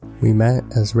We met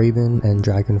as raven and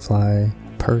dragonfly,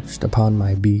 perched upon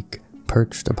my beak,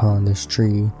 perched upon this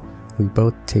tree. We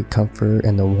both take comfort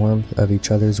in the warmth of each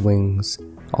other's wings,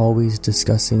 always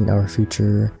discussing our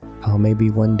future, how maybe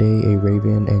one day a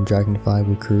raven and dragonfly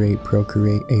will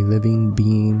procreate a living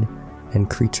being and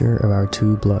creature of our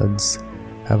two bloods,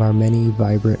 of our many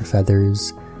vibrant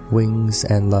feathers, wings,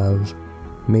 and love.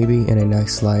 Maybe in a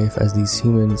next life as these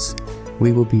humans,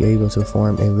 we will be able to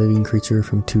form a living creature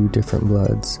from two different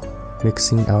bloods,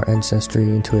 mixing our ancestry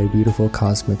into a beautiful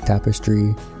cosmic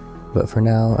tapestry. But for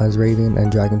now, as raven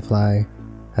and dragonfly,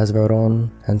 as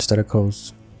Veron and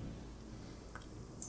Stericos.